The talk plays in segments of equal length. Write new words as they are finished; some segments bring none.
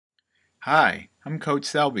Hi, I'm Coach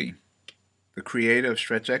Selby, the creator of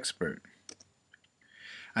StretchExpert.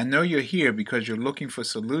 I know you're here because you're looking for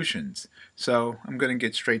solutions, so I'm going to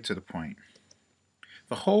get straight to the point.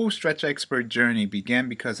 The whole StretchExpert journey began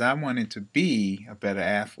because I wanted to be a better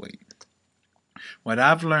athlete. What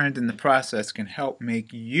I've learned in the process can help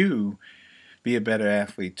make you be a better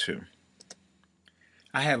athlete too.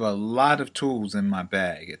 I have a lot of tools in my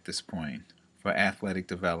bag at this point for athletic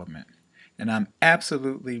development, and I'm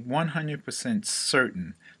absolutely 100%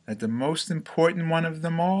 certain that the most important one of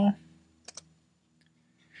them all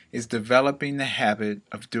is developing the habit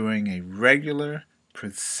of doing a regular,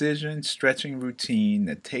 precision stretching routine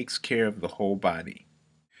that takes care of the whole body.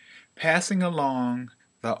 Passing along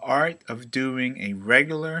the art of doing a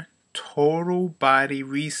regular, total body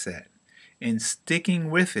reset and sticking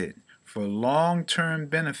with it for long-term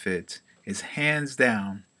benefits is hands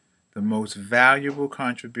down the most valuable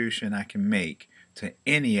contribution I can make to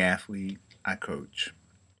any athlete I coach.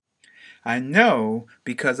 I know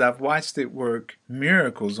because I've watched it work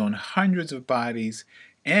miracles on hundreds of bodies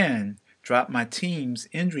and drop my team's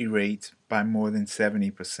injury rates by more than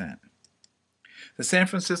 70%. The San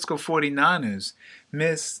Francisco 49ers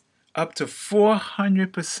missed up to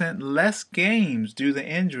 400% less games due to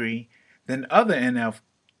injury than other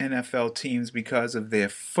NFL teams because of their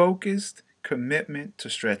focused commitment to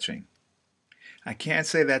stretching. I can't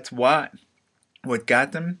say that's what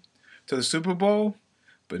got them to the Super Bowl,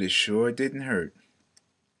 but it sure didn't hurt.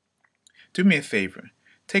 Do me a favor,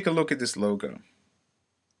 take a look at this logo.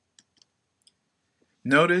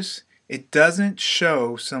 Notice it doesn't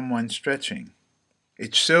show someone stretching.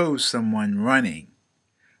 It shows someone running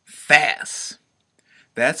fast.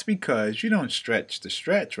 That's because you don't stretch to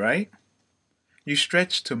stretch, right? You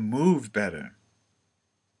stretch to move better.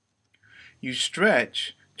 You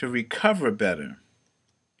stretch to recover better.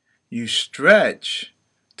 You stretch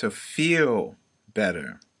to feel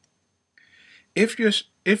better. If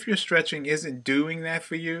your stretching isn't doing that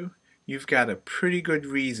for you, you've got a pretty good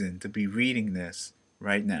reason to be reading this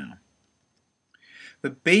right now. The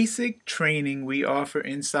basic training we offer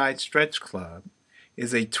inside Stretch Club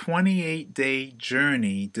is a 28-day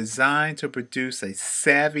journey designed to produce a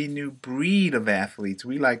savvy new breed of athletes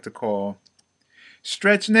we like to call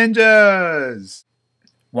StretchNinjas.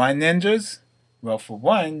 Why ninjas? Well, for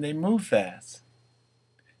one, they move fast.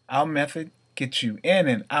 Our method gets you in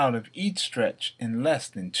and out of each stretch in less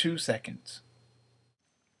than 2 seconds.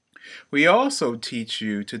 We also teach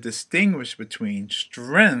you to distinguish between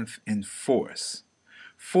strength and force.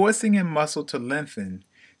 Forcing a muscle to lengthen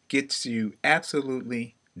gets you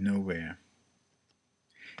absolutely nowhere.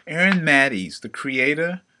 Aaron Matties, the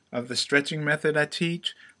creator of the stretching method I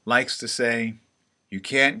teach, likes to say, "You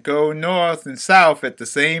can't go north and south at the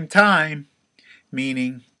same time,"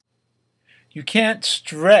 meaning you can't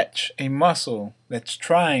stretch a muscle that's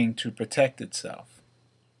trying to protect itself.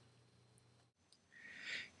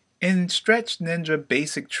 In Stretch Ninja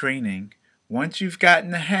basic training, once you've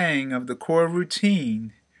gotten the hang of the core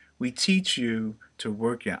routine, we teach you to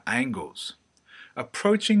work your angles.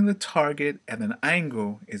 Approaching the target at an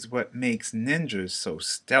angle is what makes ninjas so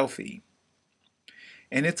stealthy.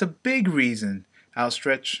 And it's a big reason our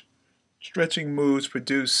stretching moves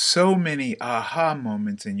produce so many aha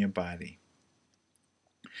moments in your body.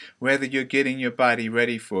 Whether you're getting your body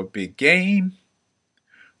ready for a big game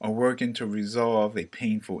or working to resolve a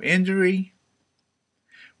painful injury,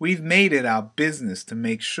 we've made it our business to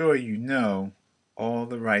make sure you know all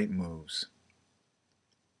the right moves.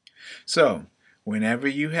 So, whenever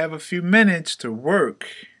you have a few minutes to work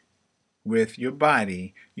with your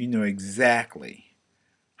body, you know exactly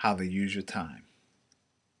how to use your time.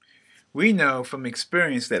 We know from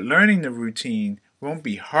experience that learning the routine won't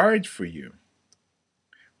be hard for you.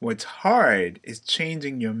 What's hard is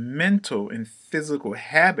changing your mental and physical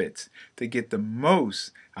habits to get the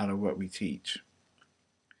most out of what we teach.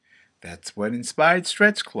 That's what inspired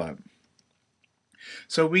Stretch Club.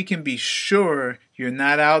 So we can be sure you're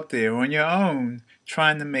not out there on your own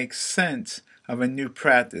trying to make sense of a new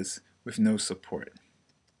practice with no support.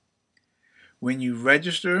 When you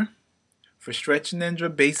register for Stretch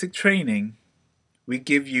Ninja Basic Training, we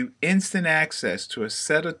give you instant access to a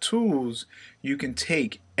set of tools you can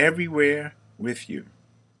take everywhere with you.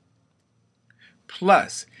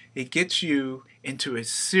 Plus, it gets you into a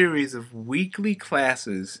series of weekly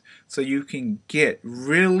classes so you can get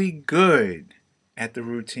really good at the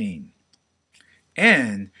routine.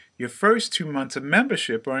 And your first 2 months of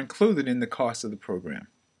membership are included in the cost of the program.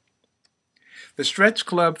 The Stretch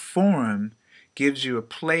Club Forum gives you a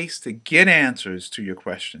place to get answers to your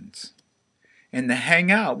questions and to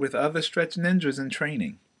hang out with other Stretch Ninjas in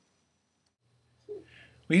training.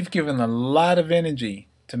 We've given a lot of energy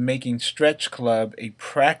to making Stretch Club a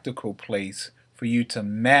practical place for you to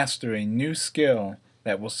master a new skill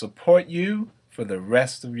that will support you for the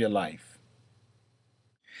rest of your life.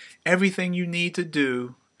 Everything you need to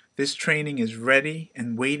do this training is ready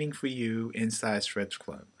and waiting for you inside Stretch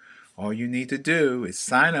Club. All you need to do is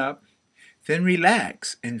sign up, then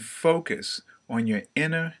relax and focus on your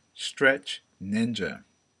inner stretch ninja.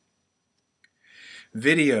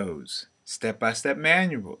 Videos, step-by-step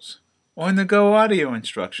manuals, on-the-go audio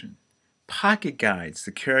instruction, pocket guides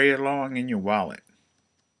to carry along in your wallet,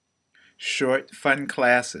 short, fun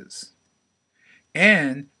classes,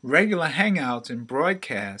 and regular hangouts and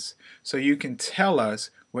broadcasts so you can tell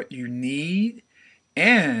us what you need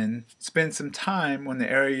and spend some time on the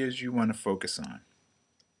areas you want to focus on.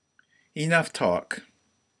 Enough talk.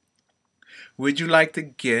 Would you like to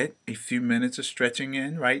get a few minutes of stretching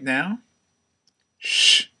in right now?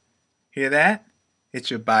 Shh! Hear that? It's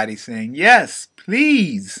your body saying, yes,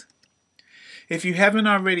 please. If you haven't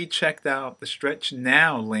already checked out the Stretch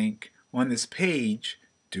Now link on this page,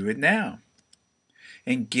 do it now.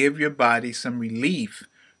 And give your body some relief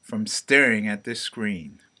from staring at this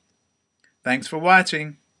screen. Thanks for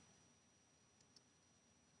watching.